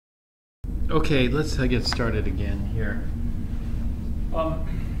Okay, let's get started again here.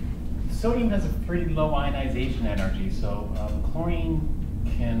 Sodium has a pretty low ionization energy, so chlorine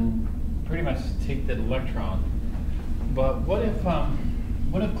can pretty much take that electron. But what if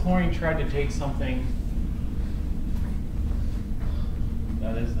chlorine tried to take something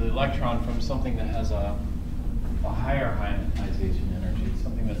that is the electron from something that has a higher ionization energy,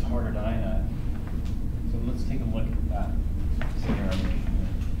 something that's harder to ionize? So let's take a look at that scenario.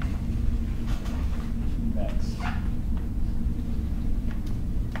 Next.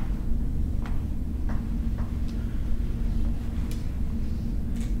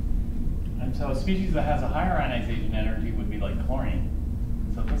 And so a species that has a higher ionization energy would be like chlorine.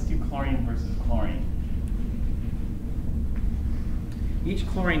 So let's do chlorine versus chlorine. Each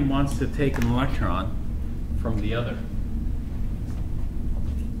chlorine wants to take an electron from the other.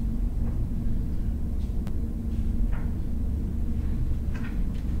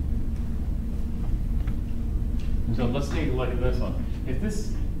 So let's take a look at this one. If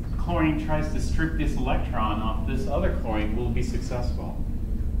this chlorine tries to strip this electron off this other chlorine, will it be successful?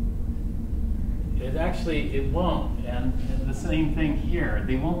 It won't. And the same thing here.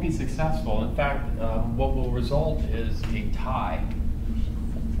 They won't be successful. In fact, what will result is a tie,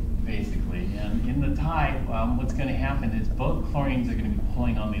 basically. And in the tie, what's going to happen is both chlorines are going to be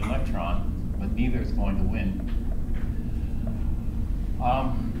pulling on the electron, but neither is going to win.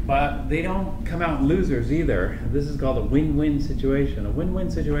 But they don't come out losers either. This is called a win-win situation. A win-win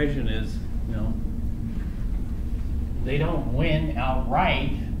situation is, they don't win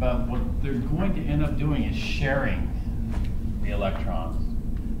outright, but what they're going to end up doing is sharing the electrons.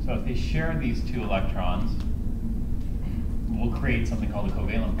 So if they share these two electrons, we'll create something called a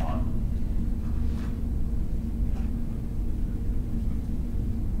covalent bond.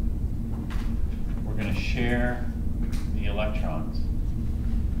 We're going to share the electrons.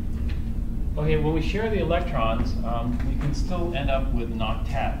 Okay, when we share the electrons, we can still end up with an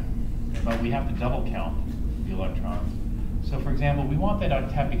octet, but we have to double count the electrons. So for example, we want that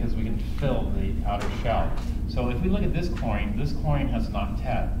octet because we can fill the outer shell. So if we look at this chlorine has an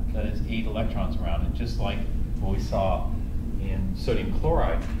octet that is 8 electrons around it, just like what we saw in sodium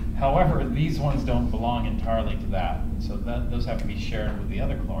chloride. However, these ones don't belong entirely to that. So those have to be shared with the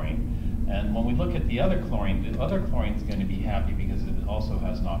other chlorine. And when we look at the other chlorine is going to be happy because it also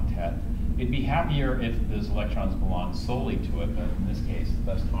has an octet. It'd be happier if those electrons belong solely to it, but in this case, the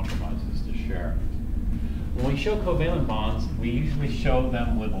best compromise is to share. When we show covalent bonds, we usually show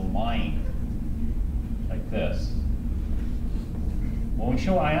them with a line, like this. When we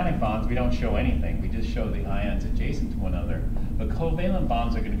show ionic bonds, we don't show anything. We just show the ions adjacent to one another. But covalent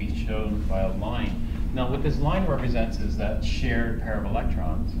bonds are going to be shown by a line. Now, what this line represents is that shared pair of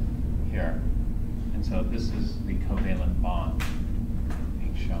electrons here. And so this is the covalent bond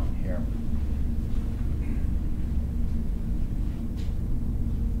being shown here.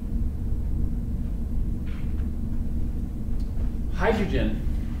 Hydrogen.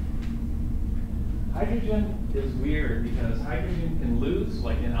 Hydrogen is weird because hydrogen can lose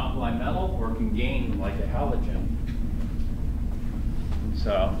like an alkali metal or can gain like a halogen.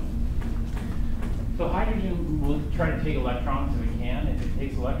 So hydrogen will try to take electrons if it can. If it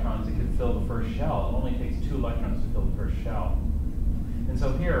takes electrons, it can fill the first shell. It only takes 2 electrons to fill the first shell. And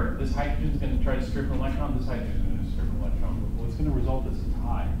so here, this hydrogen is going to try to strip an electron. This hydrogen is going to strip an electron. What's going to result is a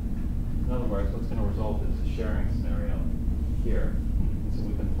tie. In other words, what's going to result is a sharing scenario here. So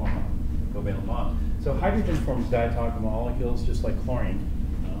we can form a covalent bond. So hydrogen forms diatomic molecules just like chlorine.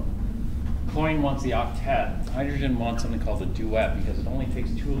 Chlorine wants the octet. Hydrogen wants something called a duet because it only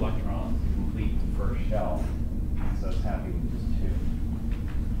takes 2 electrons to complete the first shell. So it's happy with just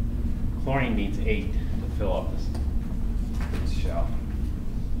 2. Chlorine needs 8 to fill up this shell.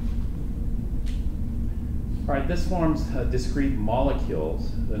 All right, this forms discrete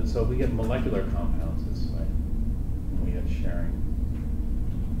molecules, and so we get molecular compounds this way when we have sharing.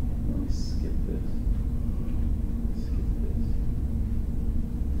 Let me skip this.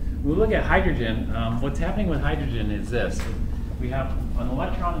 When we look at hydrogen, what's happening with hydrogen is this. We have an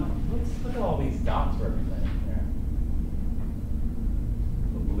electron. Let's look at all these dots represented here.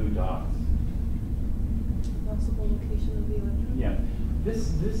 The blue dots. Possible location of the electron? Yeah.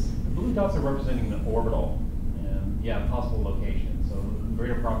 The blue dots are representing the orbital. And yeah, possible location. So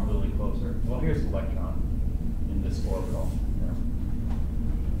greater probability closer. Well, here's the electron in this orbital. Yeah.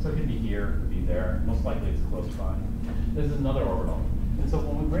 So it could be here, it could be there. Most likely it's close by. This is another orbital. And so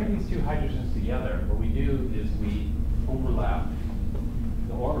when we bring these 2 hydrogens together, what we do is we overlap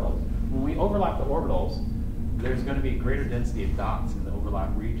the orbitals. When we overlap the orbitals, there's going to be a greater density of dots in the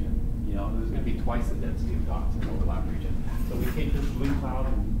overlap region. There's going to be twice the density of dots in the overlap region. So we take this blue cloud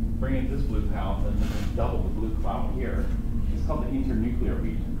and bring in this blue cloud, then double the blue cloud here. It's called the internuclear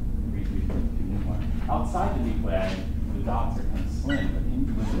region. Outside the nuclei, the dots are kind of slim,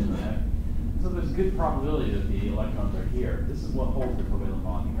 but within that, so there's a good probability that the electrons are here. This is what holds the covalent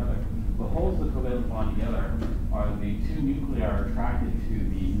bond together. What holds the covalent bond together are the two nuclei are attracted to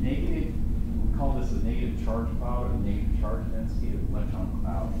the negative, we call this a negative charge cloud or the negative charge density of the electron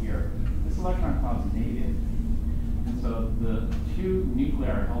cloud here. This electron cloud is negative. And so the two nuclei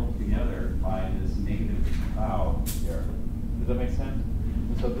are held together by this negative cloud here. Does that make sense?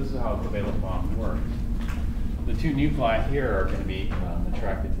 And so this is how a covalent bond works. The two nuclei here are going to be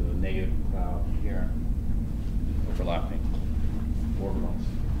attracted to the negative cloud here, overlapping orbitals.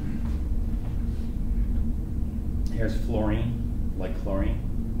 Here's fluorine, like chlorine.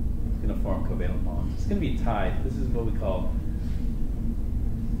 It's going to form covalent bonds. It's going to be tied. This is what we call,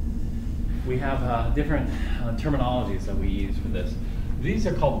 we have different terminologies that we use for this. These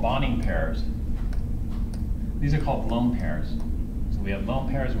are called bonding pairs. These are called lone pairs. So we have lone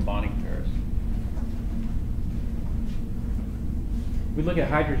pairs and bonding pairs. If we look at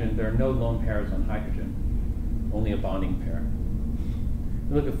hydrogen, there are no lone pairs on hydrogen, only a bonding pair. If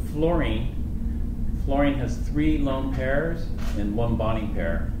we look at fluorine, fluorine has 3 lone pairs and 1 bonding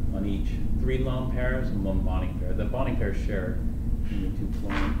pair on each. 3 lone pairs and 1 bonding pair. The bonding pair is shared between the 2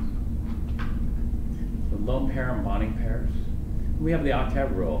 fluorines. The lone pair and bonding pairs. We have the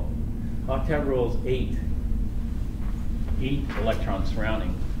octet rule. Octet rule is 8 electrons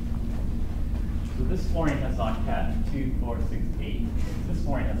surrounding. So this fluorine has an octet, 2, 4, 6, 8. This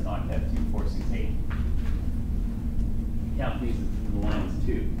fluorine has an octet, 2, 4, 6, 8. Count these as the lines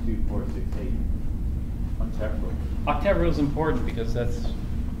 2, 2, 4, 6, 8. Octet rule. Octet rule is important because that's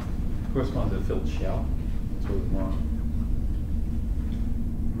corresponds to a filled shell. That's what we want.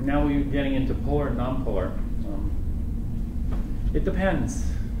 Now we're getting into polar and nonpolar. It depends.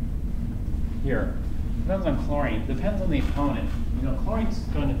 Here, it depends on chlorine. It depends on the opponent. You know, chlorine's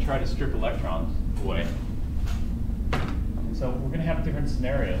going to try to strip electrons away. And so we're going to have different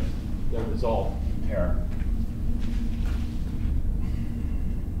scenarios that result here.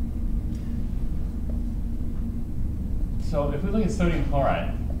 So if we look at sodium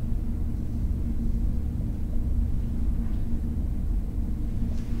chloride,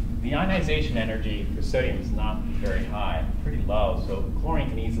 the ionization energy for sodium is not very high, pretty low, so chlorine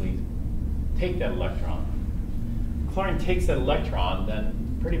can easily take that electron. Chlorine takes that electron,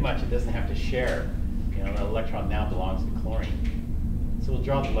 then pretty much it doesn't have to share. You know, that electron now belongs to chlorine. So we'll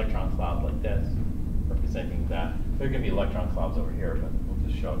draw the electron cloud like this, representing that. There are going to be electron clouds over here, but we'll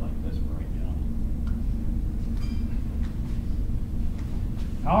just show it like this for right now.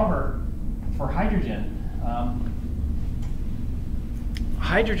 However, for hydrogen,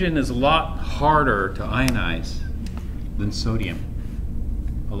 hydrogen is a lot harder to ionize than sodium,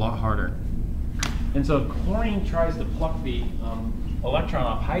 a lot harder. And so if chlorine tries to pluck the electron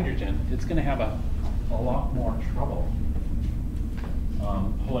off hydrogen, it's going to have a lot more trouble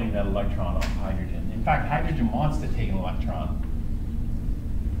pulling that electron off hydrogen. In fact, hydrogen wants to take an electron.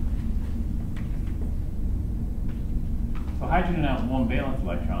 So hydrogen has 1 valence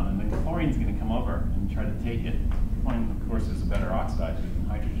electron, and then chlorine's going to come over and try to take it. Chlorine, of course, is a better oxidizer than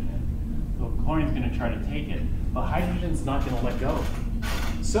hydrogen is. So chlorine's going to try to take it, but hydrogen's not going to let go.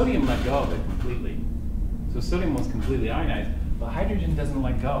 Sodium let go of it completely. So sodium was completely ionized, but hydrogen doesn't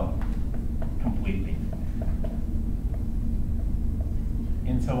let go completely.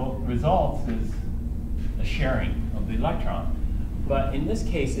 And so what results is a sharing of the electron. But in this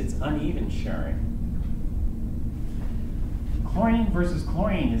case, it's uneven sharing. Chlorine versus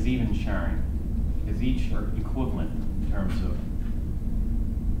chlorine is even sharing, because each are equivalent in terms of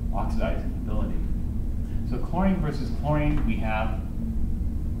oxidizing ability. So chlorine versus chlorine, we have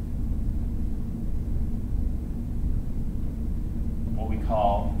what we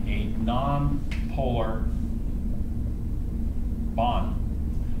call a non-polar bond.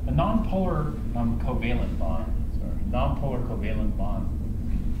 A non-polar covalent bond. Sorry, non-polar covalent bond.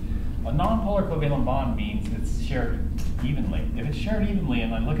 A non-polar covalent bond means it's shared evenly. If it's shared evenly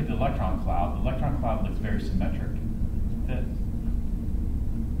and I look at the electron cloud looks very symmetric.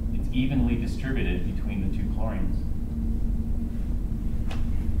 It's evenly distributed between the 2 chlorines.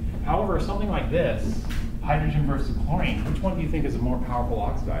 However, something like this, hydrogen versus chlorine, which one do you think is a more powerful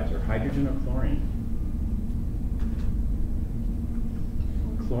oxidizer, hydrogen or chlorine?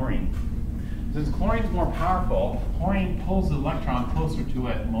 Chlorine. Since chlorine is more powerful, chlorine pulls the electron closer to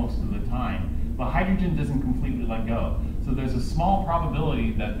it most of the time, but hydrogen doesn't completely let go. So there's a small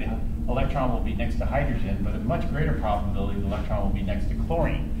probability that the electron will be next to hydrogen, but a much greater probability the electron will be next to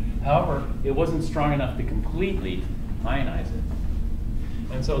chlorine. However, it wasn't strong enough to completely ionize it.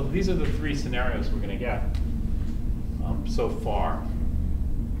 And so these are the three scenarios we're going to get so far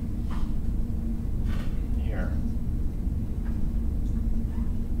here.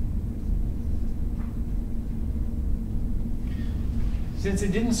 Since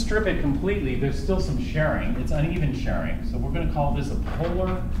it didn't strip it completely, there's still some sharing. It's uneven sharing. So we're going to call this a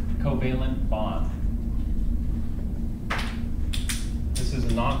polar covalent bond. This is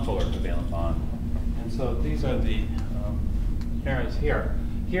a non-polar covalent bond. And so these are the arrows here.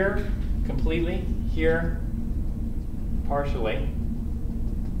 Here, completely. Here, partially.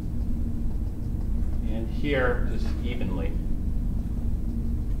 And here, just evenly.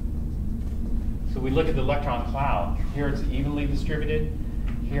 So we look at the electron cloud. Here it's evenly distributed.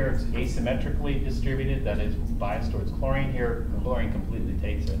 Here it's asymmetrically distributed, that is biased towards chlorine. Here, chlorine completely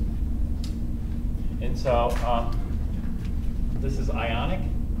takes it. And so this is ionic.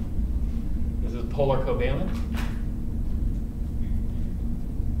 This is polar covalent.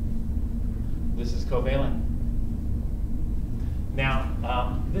 This is covalent.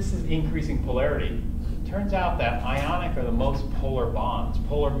 Now, this is increasing polarity. It turns out that ionic are the most polar bonds.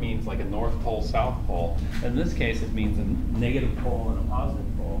 Polar means like a north pole, south pole. In this case, it means a negative pole and a positive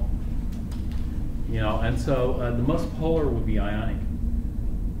pole. You know, and so the most polar would be ionic.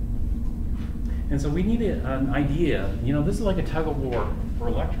 And so we need an idea. You know, this is like a tug of war for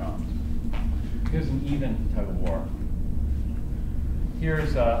electrons. Here's an even tug of war.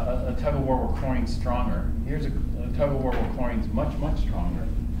 Here's a tug of war where chlorine's stronger. Here's a tug of war where chlorine's much, much stronger.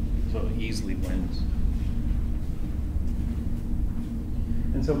 So it easily wins.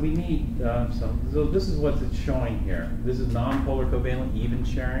 And so we need, so this is what it's showing here. This is non-polar covalent, even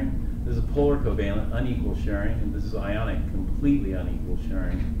sharing. This is polar covalent, unequal sharing. And this is ionic, completely unequal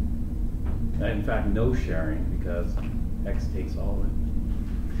sharing. In fact, no sharing, because X takes all of it.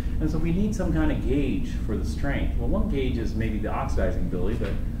 And so we need some kind of gauge for the strength. Well, one gauge is maybe the oxidizing ability, but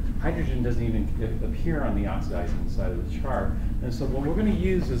hydrogen doesn't even appear on the oxidizing side of the chart. And so what we're going to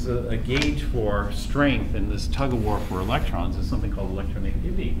use as a gauge for strength in this tug of war for electrons is something called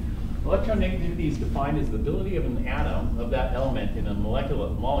electronegativity. Electronegativity is defined as the ability of an atom, of that element in a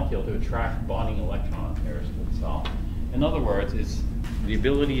molecule to attract bonding electron pairs to itself. In other words, it's the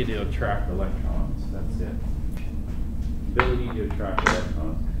ability to attract electrons. That's it. Ability to attract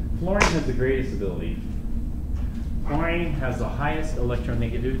electrons. Fluorine has the greatest ability. Chlorine has the highest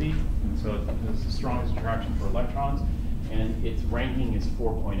electronegativity, and so it's the strongest attraction for electrons, and its ranking is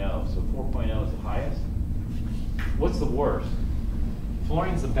 4.0. So 4.0 is the highest. What's the worst?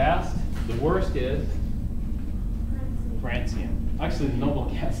 Fluorine's the best. The worst is francium. Actually, the noble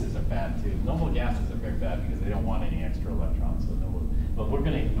gases are bad too. Noble gases are very bad because they don't want any extra electrons. So but we're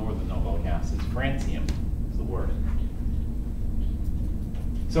going to ignore the noble gases. Francium is the worst.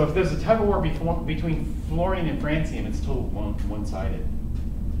 So if there's a tug of war between fluorine and francium, it's totally one-sided.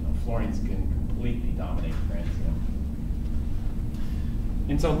 You know, fluorine can completely dominate francium.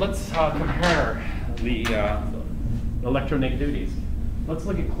 And so let's compare the electronegativities. Let's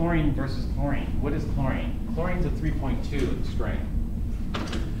look at chlorine versus chlorine. What is chlorine? Chlorine's a 3.2 in strength.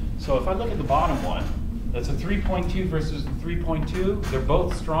 So if I look at the bottom one, that's a 3.2 versus 3.2. They're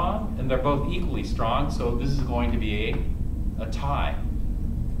both strong, and they're both equally strong, so this is going to be a tie.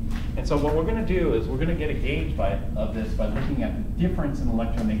 And so what we're going to do is we're going to get a gauge of this by looking at the difference in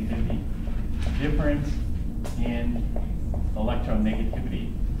electronegativity. Difference in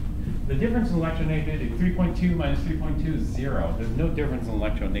electronegativity. The difference in electronegativity, 3.2 minus 3.2 is 0. There's no difference in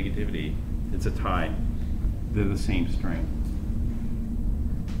electronegativity. It's a tie. They're the same strength.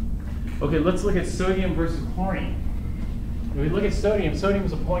 Okay, let's look at sodium versus chlorine. If we look at sodium,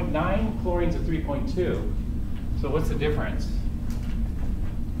 sodium's a 0.9, chlorine's a 3.2. So what's the difference?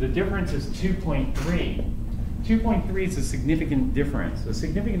 The difference is 2.3. 2.3 is a significant difference. A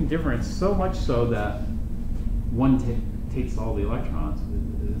significant difference, so much so that one takes all the electrons.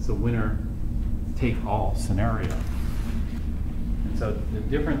 It's a winner-take-all scenario. And so the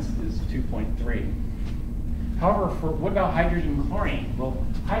difference is 2.3. However, what about hydrogen and chlorine? Well,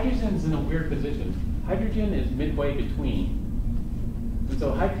 hydrogen's in a weird position. Hydrogen is midway between. And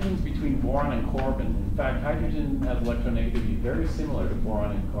so hydrogen's between boron and carbon. In fact, hydrogen has electronegativity very similar to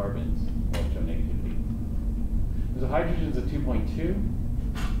boron and carbon's electronegativity. So hydrogen's a 2.2,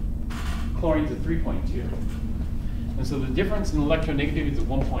 chlorine's a 3.2. And so the difference in electronegativity is a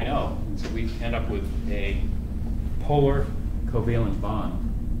 1.0. And so we end up with a polar covalent bond.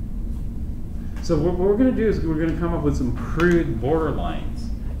 So what we're going to do is we're going to come up with some crude border lines.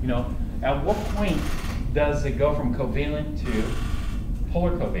 You know, at what point does it go from covalent to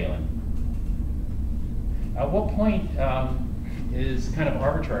polar covalent? At what point is kind of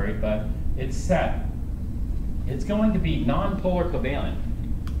arbitrary, but it's set. It's going to be non-polar covalent.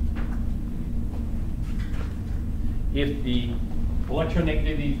 if the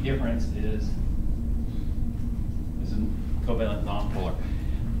electronegativity difference is a covalent nonpolar.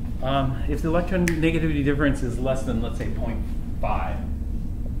 If the electronegativity difference is less than, let's say, 0.5,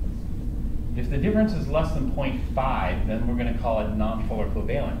 if the difference is less than 0.5, then we're going to call it nonpolar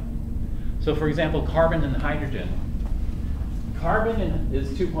covalent. So for example, carbon and hydrogen. Carbon is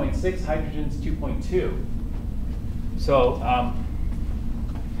 2.6, hydrogen is 2.2. So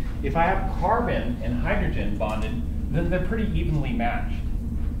if I have carbon and hydrogen bonded, then they're pretty evenly matched.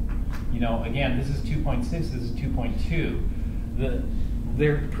 You know, again, this is 2.6, this is 2.2.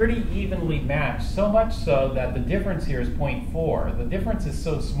 They're pretty evenly matched, so much so that the difference here is 0.4. The difference is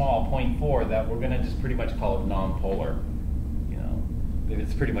so small, 0.4, that we're going to just pretty much call it nonpolar. You know,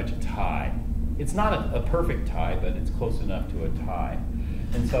 it's pretty much a tie. It's not a perfect tie, but it's close enough to a tie.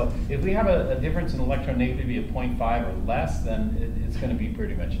 And so if we have a difference in electronegativity of 0.5 or less, then it's going to be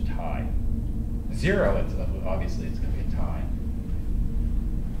pretty much a tie. 0, obviously it's going to be a tie.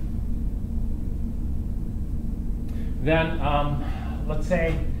 Then let's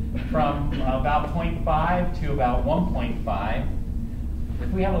say from about 0.5 to about 1.5,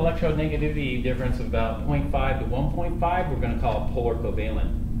 if we have an electronegativity difference of about 0.5 to 1.5, we're going to call it polar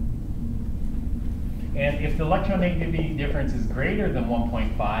covalent. And if the electronegativity difference is greater than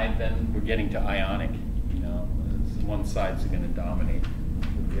 1.5, then we're getting to ionic. You know, one side's going to dominate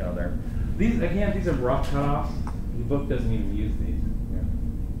the other. These are rough cutoffs. The book doesn't even use these.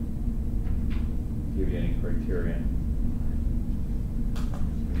 Give you any criteria.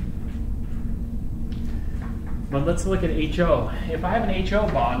 But let's look at HO. If I have an HO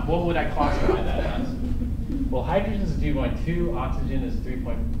bond, what would I classify that as? Well, hydrogen is 2.2, oxygen is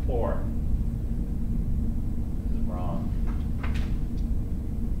 3.4.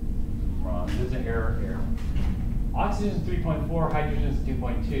 There's an error here. Oxygen is 3.4, hydrogen is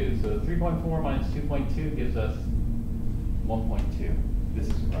 2.2. So 3.4 minus 2.2 gives us 1.2. This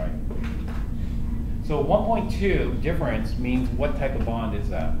is right. So 1.2 difference means what type of bond is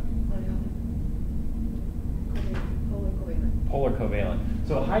that? Polar covalent. Polar covalent.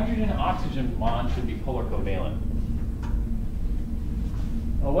 So a hydrogen-oxygen bond should be polar covalent.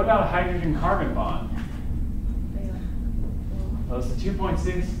 Well, what about a hydrogen-carbon bond? Well, it's the 2.6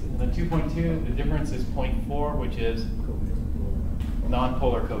 and the 2.2. The difference is 0.4, which is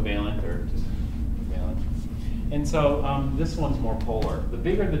non-polar covalent, or just covalent. And so this one's more polar. The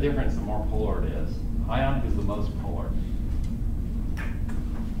bigger the difference, the more polar it is. Ionic is the most polar.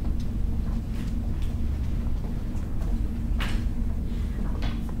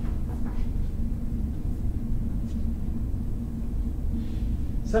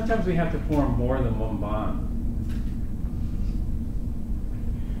 Sometimes we have to form more than one bond.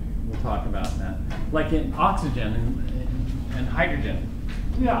 We'll talk about that. Like in oxygen and hydrogen.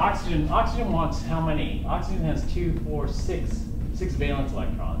 Yeah, oxygen wants how many? Oxygen has 2, 4, 6 valence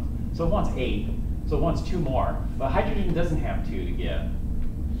electrons. So it wants 8. So it wants 2 more. But hydrogen doesn't have 2 to give.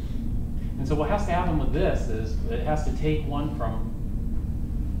 And so what has to happen with this is it has to take one from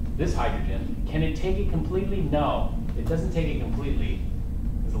this hydrogen. Can it take it completely? No, it doesn't take it completely.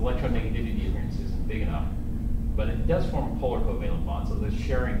 The electronegativity difference isn't big enough. But it does form a polar covalent bond, so there's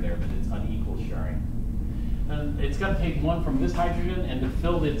sharing there, but it's unequal sharing. And it's got to take one from this hydrogen, and to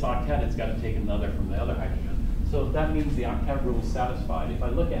fill its octet, it's got to take another from the other hydrogen. So that means the octet rule is satisfied. If I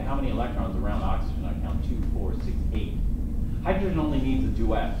look at how many electrons around oxygen, I count 2, 4, 6, 8. Hydrogen only needs a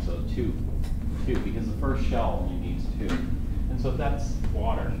duet, so 2, because the first shell only needs 2. And so that's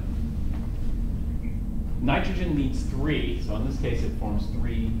water. Nitrogen needs 3, so in this case it forms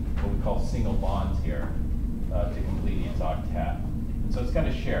 3 what we call single bonds here to complete its octet. And so it's got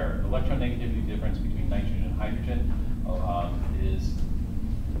to share. The electronegativity difference between nitrogen and hydrogen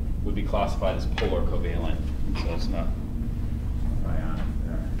would be classified as polar covalent, and so it's not ionic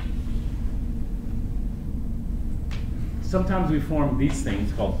there. Sometimes we form these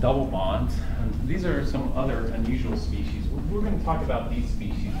things called double bonds, and these are some other unusual species. We're going to talk about these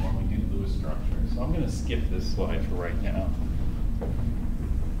species when we do Lewis structures. So I'm going to skip this slide for right now.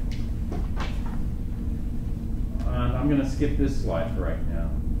 I'm going to skip this slide for right now.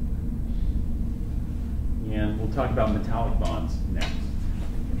 And we'll talk about metallic bonds next.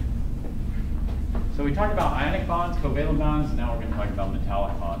 So we talked about ionic bonds, covalent bonds, and now we're going to talk about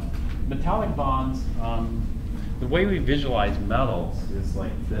metallic bonds. Metallic bonds, the way we visualize metals is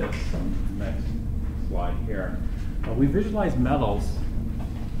like this. Next slide here. We visualize metals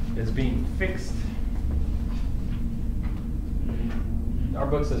as being fixed. Our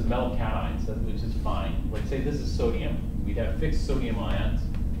book says metal cations, which is fine. Like say this is sodium. We'd have fixed sodium ions.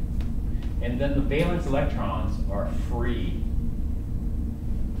 And then the valence electrons are free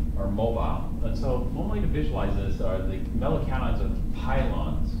are mobile. And so one way to visualize this are the metal cations are the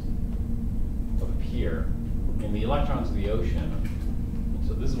pylons of a pier, and the electrons of the ocean. And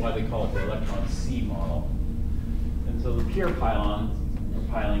so this is why they call it the electron sea model. And so the pier pylons, or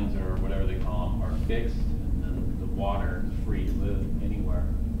pilings, or whatever they call them, are fixed, and then the water is free to live anywhere.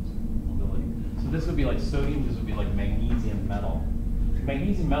 Mobility. So this would be like sodium, this would be like magnesium metal.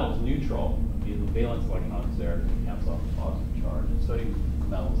 Magnesium metal is neutral. The valence electrons there cancel out the positive charge. And sodium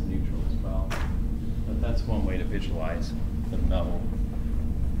metal is neutral as well. But that's one way to visualize the metal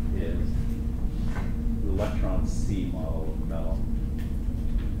is the electron sea model of metal.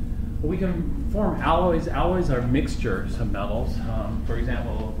 We can form alloys. Alloys are mixtures of metals. For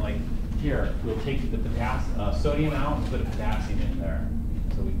example, like here, we'll take the sodium out and put a potassium in there.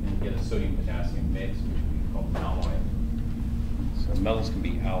 So we can get a sodium-potassium mix, which we call an alloy. So metals can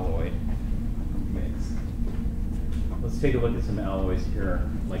be alloyed mixed. Let's take a look at some alloys here,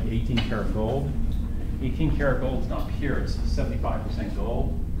 like 18 karat gold. 18 karat gold is not pure, it's 75%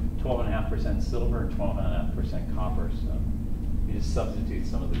 gold, 12.5% silver, and 12.5% copper. So you just substitute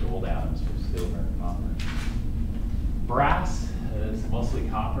some of the gold atoms for silver and copper. Brass is mostly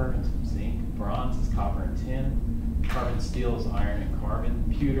copper and some zinc. Bronze is copper and tin. Carbon steel is iron and carbon.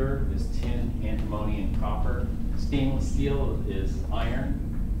 Pewter is tin, antimony, and copper. Stainless steel is iron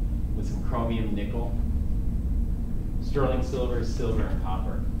with some chromium, nickel. Sterling silver is silver and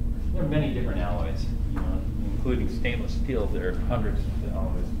copper. There are many different alloys, including stainless steel. There are hundreds of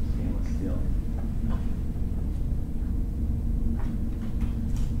alloys of stainless steel.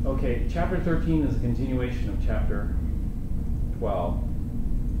 Okay, chapter 13 is a continuation of chapter 12.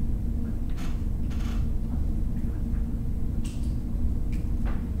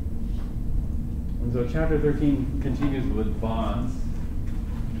 And so chapter 13 continues with bonds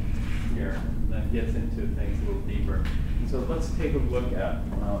here, and then gets into things a little deeper. And so let's take a look at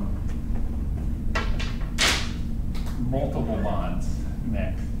multiple bonds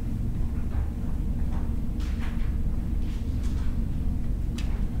next.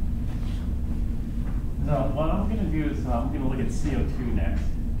 So what I'm going to do is I'm going to look at CO2 next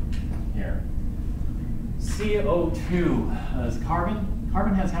here. CO2 is carbon.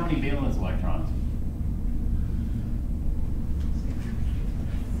 Carbon has how many valence electrons?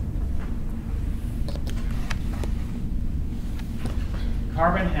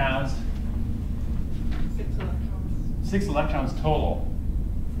 Carbon has 6 electrons total.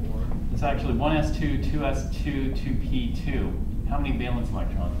 It's actually 1s2, 2s2, 2p2. How many valence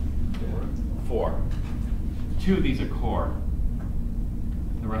electrons? 4. 2 of these are core.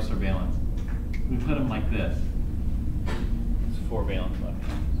 The rest are valence. We put them like this. It's 4 valence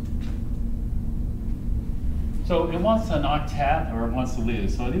electrons. So it wants an octet or it wants to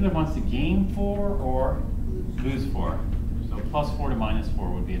lose. So it either wants to gain 4 or lose 4. So +4 to -4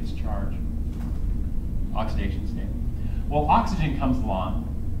 would be its charge. Oxidation state. Well, oxygen comes along.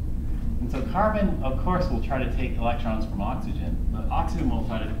 And so carbon, of course, will try to take electrons from oxygen, but oxygen will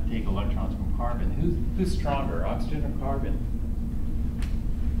try to take electrons from carbon. Who's stronger, oxygen or carbon?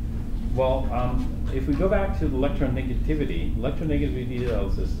 Well, if we go back to electronegativity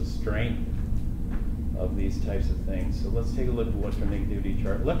tells us the strength of these types of things. So let's take a look at the electronegativity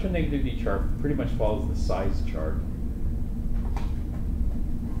chart. Electronegativity chart pretty much follows the size chart.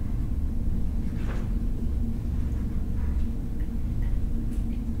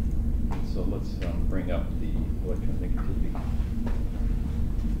 So let's bring up the electronegativity.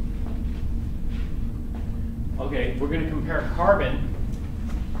 Okay, we're going to compare carbon.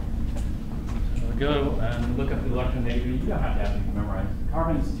 We'll go and look up the electronegativity. You don't have to have it memorized.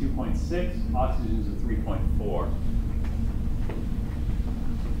 Carbon is 2.6, oxygen is a 3.4.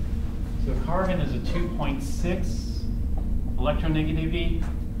 So carbon is a 2.6 electronegativity,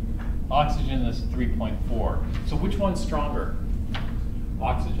 oxygen is 3.4. So which one's stronger?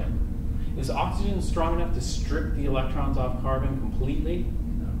 Oxygen. Is oxygen strong enough to strip the electrons off carbon completely?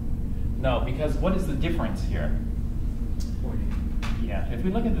 No, because what is the difference here? 0.8. Yeah, if we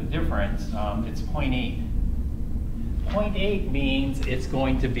look at the difference, it's 0.8. 0.8 means it's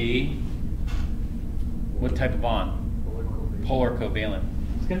going to be what type of bond? Polar covalent.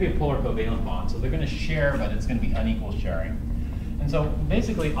 It's going to be a polar covalent bond, so they're going to share, but it's going to be unequal sharing. And so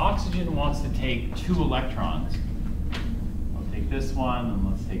basically, oxygen wants to take 2 electrons. This one, and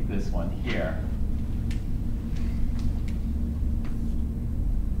let's take this one here.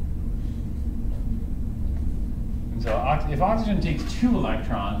 And so if oxygen takes 2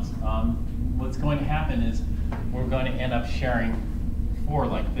 electrons, what's going to happen is we're going to end up sharing 4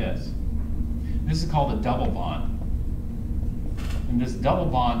 like this. This is called a double bond. And this double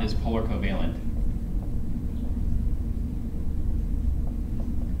bond is polar covalent.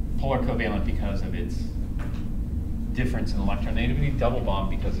 polar covalent because of its difference in electron negativity, double bond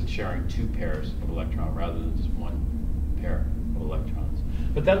because it's sharing two pairs of electrons rather than just one pair of electrons.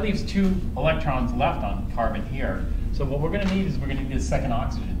 But that leaves two electrons left on carbon here. So what we're going to need is we're going to need a second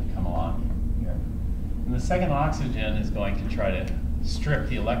oxygen to come along here. And the second oxygen is going to try to strip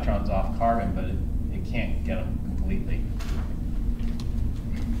the electrons off carbon, but it can't get them completely.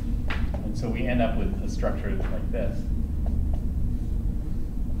 And so we end up with a structure like this.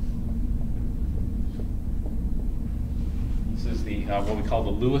 This is the what we call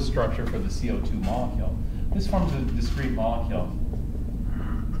the Lewis structure for the CO2 molecule. This forms a discrete molecule.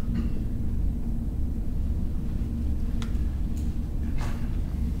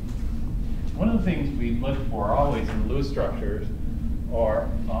 One of the things we look for always in Lewis structures are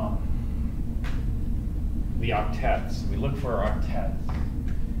the octets. We look for octets.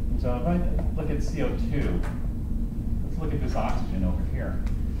 And so if I look at CO2, let's look at this oxygen over here.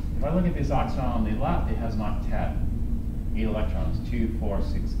 If I look at this oxygen on the left, it has an octet. 8 electrons, 2, 4,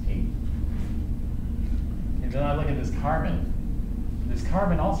 6, 8. And then I look at this carbon. This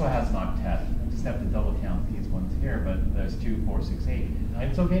carbon also has an octet. I just have to double count these ones here, but there's 2, 4, 6, 8.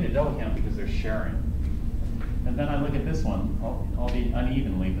 It's okay to double count because they're sharing. And then I look at this one, albeit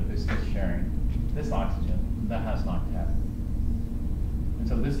unevenly, but they're still sharing. This oxygen, that has an octet. And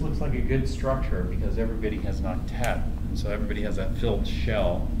so this looks like a good structure because everybody has an octet. And so everybody has that filled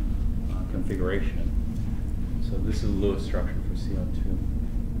shell configuration. So this is a Lewis structure for CO2,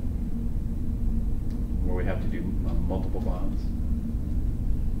 where we have to do multiple bonds.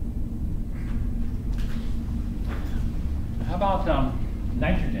 How about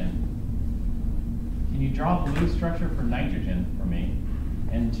nitrogen? Can you draw the Lewis structure for nitrogen for me?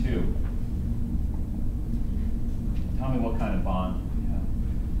 N2. Tell me what kind of bond.